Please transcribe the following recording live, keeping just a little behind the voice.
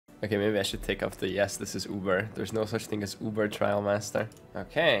Okay, maybe I should take off the yes, this is Uber. There's no such thing as Uber Trialmaster.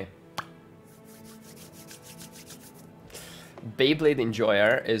 Okay. Beyblade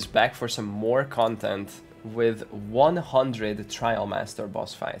Enjoyer is back for some more content with 100 Trialmaster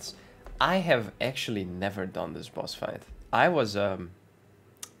boss fights. I have actually never done this boss fight. I was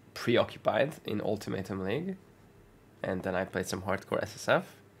preoccupied in Ultimatum League, and then I played some hardcore SSF,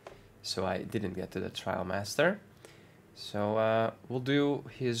 so I didn't get to the Trialmaster. So we'll do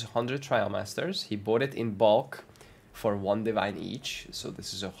his 100 Trialmasters. He bought it in bulk for 1 divine each, so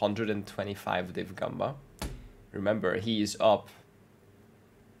this is 125 div gamba. Remember, he is up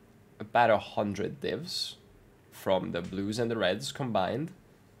about 100 divs from the blues and the reds combined.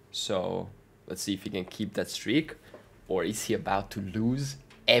 So let's see if he can keep that streak, or is he about to lose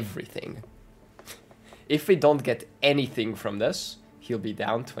everything? If we don't get anything from this, he'll be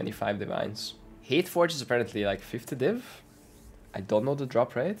down 25 divines. Hate Forge is apparently like 50 div. I don't know the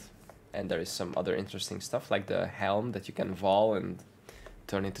drop rate. And there is some other interesting stuff like the helm that you can vol and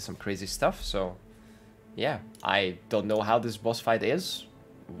turn into some crazy stuff. So yeah, I don't know how this boss fight is.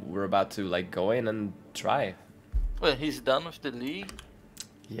 We're about to like go in and try. Well, he's done with the league.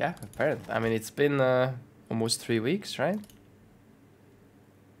 Yeah, apparently. I mean, it's been almost 3 weeks, right?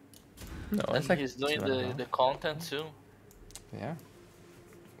 No, And it's like he's doing 2.5. the content too. Yeah.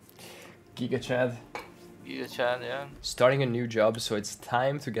 Giga Chad. Giga Chan, yeah. Starting a new job, so it's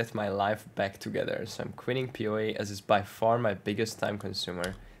time to get my life back together. So I'm quitting PoE as it's by far my biggest time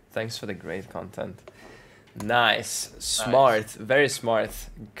consumer. Thanks for the great content. Nice. Smart. Nice. Very smart.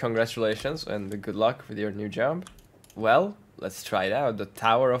 Congratulations and good luck with your new job. Well, let's try it out. The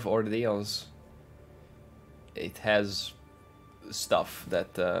Tower of Ordeals. It has stuff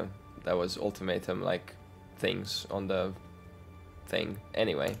that that was ultimatum like things on the thing.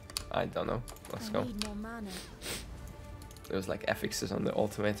 Anyway, I don't know. Let's go. There was like affixes on the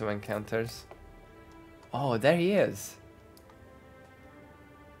ultimatum encounters. Oh, there he is.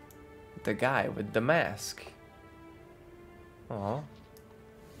 The guy with the mask. Oh.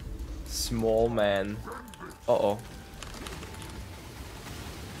 Small man. Uh-oh.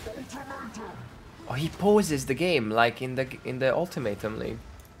 Oh, he pauses the game like in the Ultimatum League.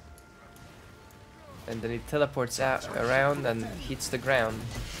 And then he teleports out around and hits the ground.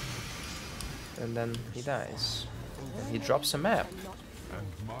 And then he dies. And he drops a map.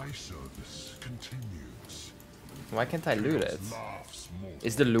 And my service continues. Why can't I loot it?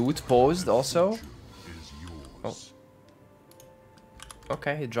 Is the loot paused also? Oh.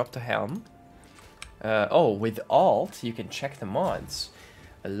 Okay, he dropped a helm. Oh, with alt, you can check the mods.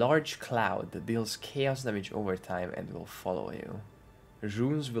 A large cloud that deals chaos damage over time and will follow you.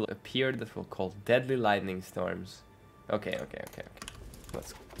 Runes will appear that will cause deadly lightning storms. Okay.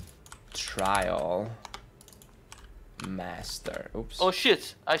 Let's trial master. Oops. Oh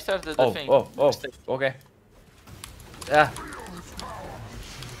shit! I started the thing. Oh, okay. Ah.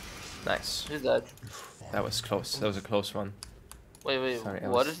 Nice. He's dead. That was close. That was a close one. Wait. Sorry, I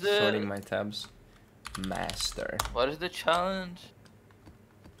What was is the sorting my tabs. Master. What is the challenge?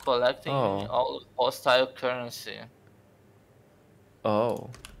 Collecting all hostile currency.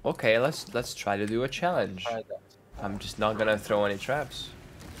 Oh. Okay, let's try to do a challenge. Try that. I'm just not gonna throw any traps.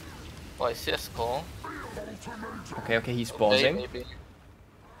 Oh, I see a skull. Okay, he's pausing. Maybe.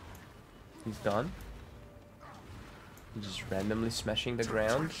 He's done. He's just randomly smashing the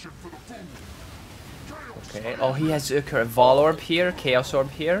ground. Okay. Oh, he has a Vol Orb here, Chaos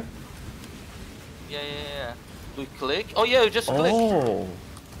Orb here. Yeah. Do we click? Oh yeah, we just click. Oh.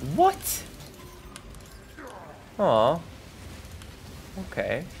 What? Oh.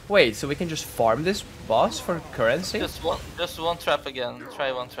 Okay. Wait, so we can just farm this boss for currency? Just one trap again.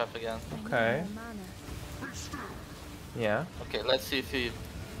 Try one trap again. Okay. Yeah. Okay, let's see if he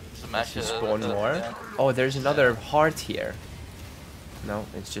smashes. Spawn more. Yeah. Oh, there's another heart here. No,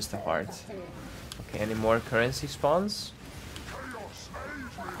 it's just a heart. Okay, any more currency spawns?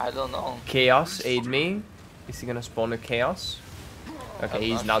 I don't know. Chaos, aid me. Is he gonna spawn a chaos? Okay, I'm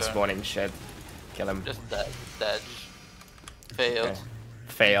he's not not sure. spawning shit. Kill him. Just dead. Failed. Okay.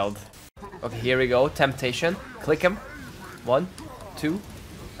 Failed. Okay, here we go. Temptation. Click him. 1, 2,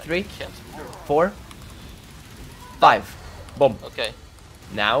 3, Can't move. 4, 5. Boom. Okay.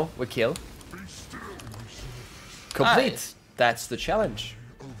 Now we kill. Complete. Nice. That's the challenge.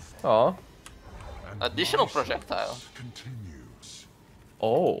 Oh. Additional projectile. Continues.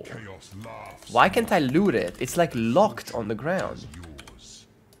 Oh. Chaos laughs. Why can't I loot it? It's like locked on the ground. Yours.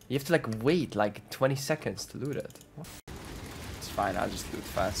 You have to like wait like 20 seconds to loot it. It's fine, I'll just loot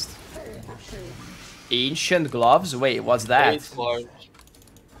fast. Ancient gloves? Wait, what's that? Wait for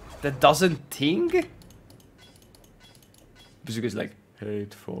That doesn't ting? Bazooka's like,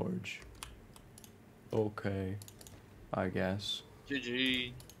 Hate Forge. Okay. I guess.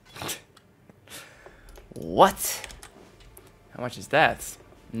 GG. What? How much is that?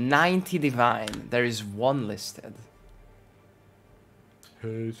 90 divine. There is one listed.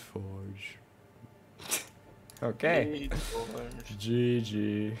 Hate Forge. Okay. Hate Forge.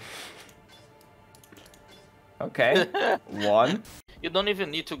 GG. Okay. One. You don't even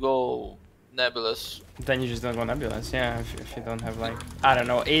need to go nebulous. Then you just don't go nebulous, yeah, if you don't have like, I don't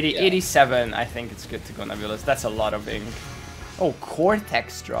know, 80, Yeah. 87, I think it's good to go nebulous. That's a lot of ink. Oh,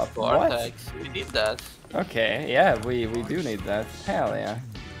 Cortex drop. Vortex. We need that. What? Okay, yeah, we do need that. Hell yeah.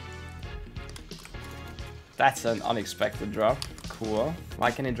 That's an unexpected drop. Cool.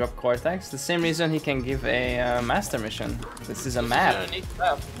 Why can he drop Cortex? The same reason he can give a master mission. This is a map. It's a unique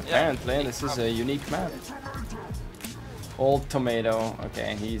map. Yeah, Apparently, this is a unique map. Old tomato.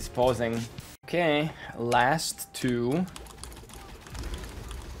 Okay, he's posing. Okay, last two.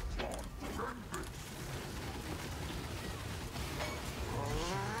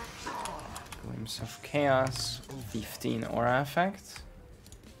 Glimpse of Chaos, 15 aura effect.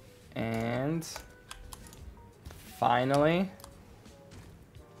 And finally,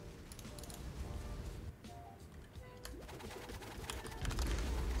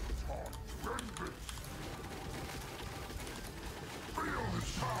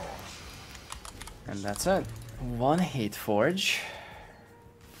 and that's it. 1 Hate Forge,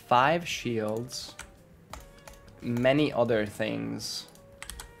 5 shields, many other things.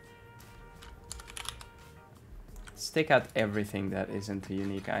 Let's take out everything that isn't a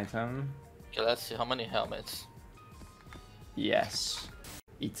unique item. Okay, let's see how many helmets. Yes,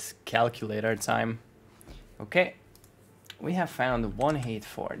 it's calculator time. Okay, we have found 1 Hate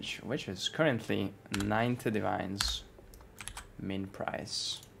Forge, which is currently 90 divines min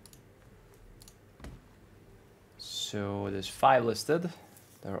price. So there's 5 listed.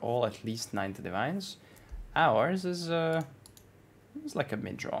 They're all at least 90 divines. Ours is like a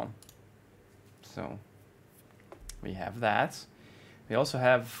mid-draw. So we have that. We also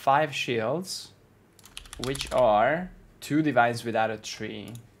have 5 shields, which are 2 divines without a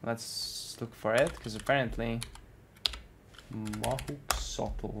tree. Let's look for it, because apparently Mahuk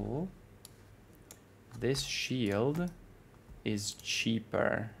Sotl, this shield is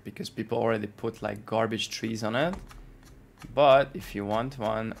cheaper because people already put like garbage trees on it. But if you want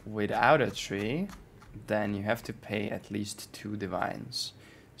one without a tree, then you have to pay at least 2 divines.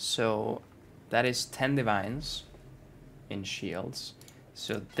 So that is 10 divines in shields.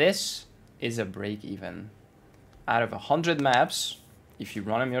 So this is a break even. Out of 100 maps, if you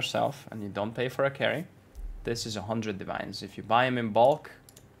run them yourself and you don't pay for a carry, this is 100 divines. If you buy them in bulk,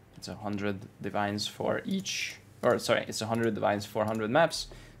 it's 100 divines for each, or sorry, it's 100 divines for 100 maps.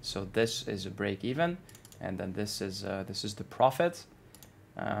 So this is a break even, and then this is the profit.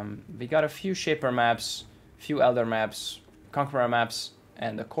 We got a few Shaper maps, few Elder maps, Conqueror maps,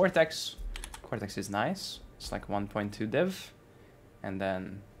 and a Cortex. Cortex is nice. It's like 1.2 div, and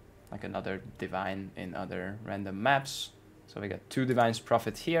then like another divine in other random maps. So we got 2 divines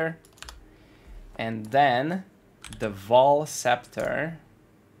profit here. And then the Vol Scepter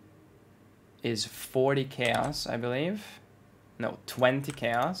is 40 chaos, I believe. No, 20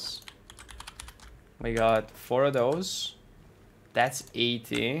 chaos. We got 4 of those. That's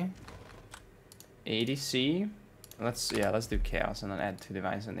 80. 80C. Let's do chaos and then add 2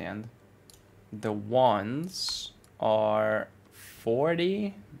 divines in the end. The ones are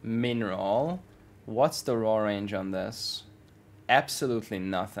 40 mineral. What's the raw range on this? Absolutely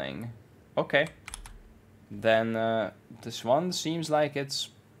nothing. Okay. Then this one seems like it's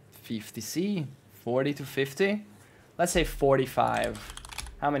 50C. 40 to 50. Let's say 45.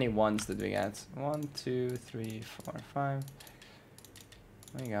 How many ones did we get? 1, 2, 3, 4, 5.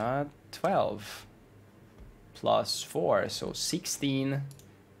 We got 12. Plus 4. So 16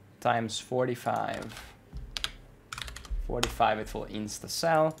 times 45. 45 it will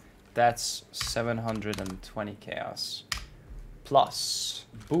insta-sell. That's 720 chaos. Plus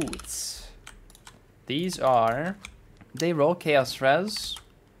boots. These are, they roll chaos res.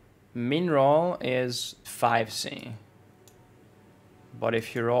 Min roll is 5C. But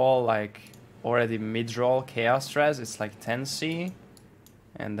if you roll like already mid roll chaos res, it's like 10C.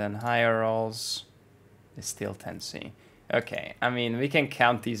 And then higher rolls is still 10C. Okay, I mean, we can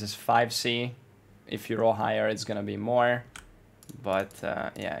count these as 5C. If you roll higher, it's gonna be more. But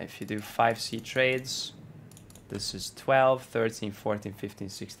yeah, if you do 5C trades, this is 12, 13, 14, 15,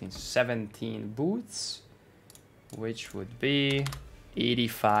 16, 17 boots, which would be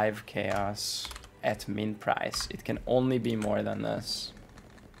 85 chaos at min price. It can only be more than this.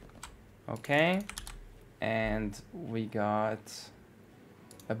 Okay, and we got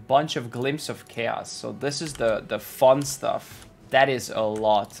A bunch of Glimpse of Chaos. So this is the fun stuff. That is a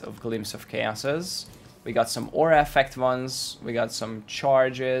lot of Glimpse of Chaoses. We got some aura effect ones. We got some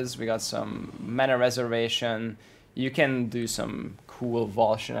charges. We got some mana reservation. You can do some cool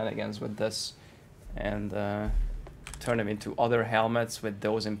Vol shenanigans with this. And turn them into other helmets with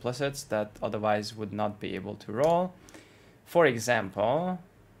those implicits that otherwise would not be able to roll. For example,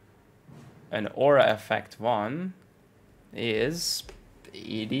 an aura effect one is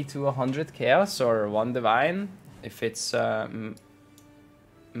 80 to 100 chaos or 1 divine. If it's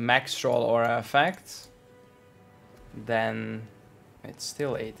max roll aura effect, then it's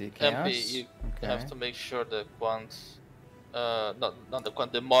still 80 chaos. MP, you have to make sure the quant, not the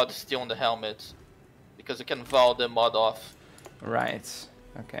quant, the mod is still on the helmet, because you can vow the mod off. Right.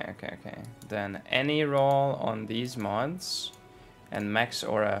 Okay. Then any roll on these mods and max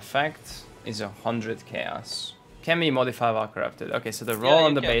aura effect is 100 chaos. Can be modified while corrupted. Okay, so the roll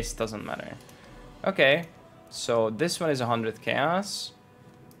on the base doesn't matter. Okay, so this one is 100 chaos.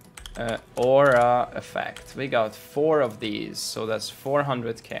 Aura effect. We got 4 of these, so that's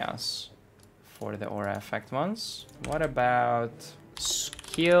 400 chaos for the aura effect ones. What about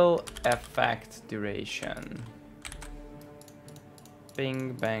skill effect duration?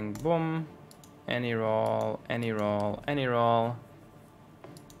 Bing, bang, boom. Any roll, any roll, any roll,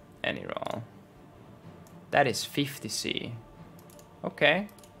 any roll. That is 50C. Okay.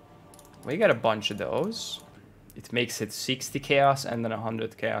 We got a bunch of those. It makes it 60 chaos and then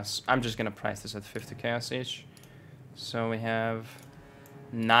 100 chaos. I'm just gonna price this at 50 chaos each. So we have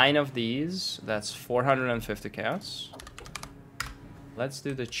 9 of these. That's 450 chaos. Let's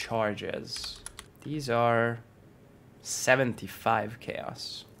do the charges. These are 75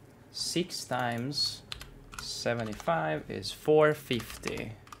 chaos. 6 times 75 is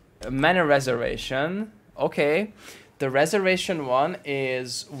 450. Mana reservation. Okay. The reservation one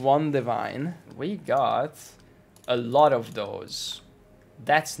is 1 divine. We got a lot of those.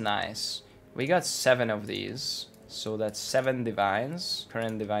 That's nice. We got 7 of these. So that's 7 divines.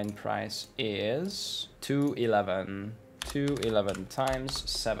 Current divine price is 211. 211 times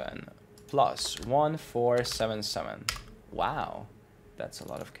 7 plus 1477. Wow. That's a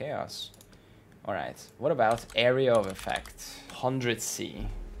lot of chaos. Alright. What about area of effect? 100C.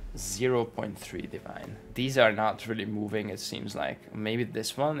 0.3 divine. These are not really moving, it seems like. Maybe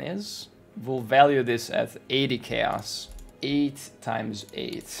this one is? We'll value this at 80 chaos. 8 times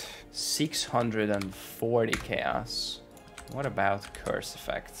 8. 640 chaos. What about curse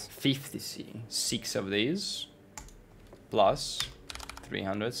effect? 50C. 6 of these. Plus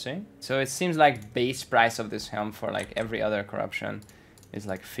 300C. So it seems like base price of this helm for like every other corruption is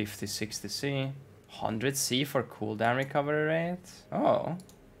like 50, 60C. 100C for cooldown recovery rate. Oh,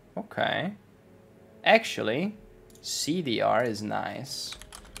 okay. Actually, CDR is nice.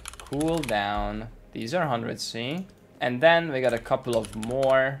 Cooldown. These are 100C. And then we got a couple of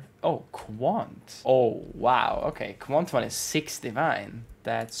more. Oh, Quant. Oh, wow. Okay, Quant one is 6 divine.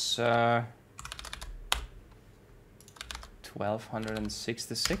 That's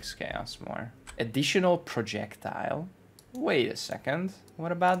 1266 chaos more. Additional projectile. Wait a second.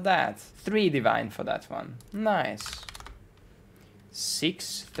 What about that? 3 divine for that one. Nice.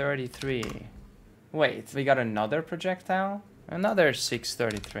 633. Wait, we got another projectile? Another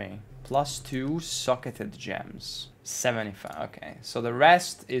 633. Plus 2 socketed gems. 75. Okay, so the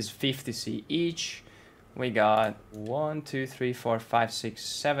rest is 50C each. We got 1, 2, 3, 4, 5, 6,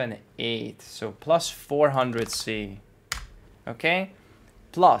 7, 8. So plus 400C. Okay.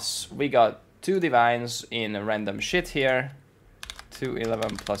 Plus we got 2 divines in a random shit here.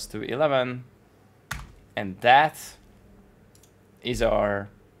 211 plus 211. And that is our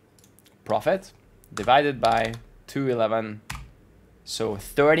profit divided by 211. So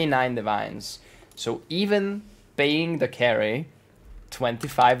 39 divines. So even paying the carry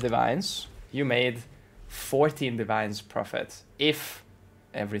 25 divines, you made 14 divines profit if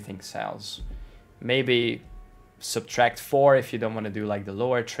everything sells. Maybe subtract 4 if you don't want to do like the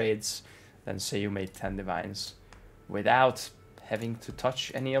lower trades. Then say you made 10 divines without having to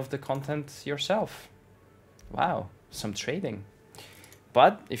touch any of the content yourself. Wow, some trading.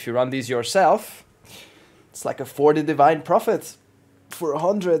 But if you run these yourself, it's like a 40 divine profit for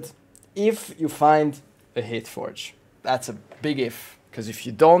 100 if you find a hate forge. That's a big if, because if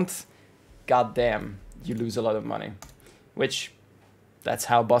you don't, goddamn, you lose a lot of money. Which, that's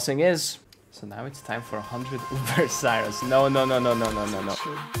how bossing is. So now it's time for 100 Uber Cyrus. No.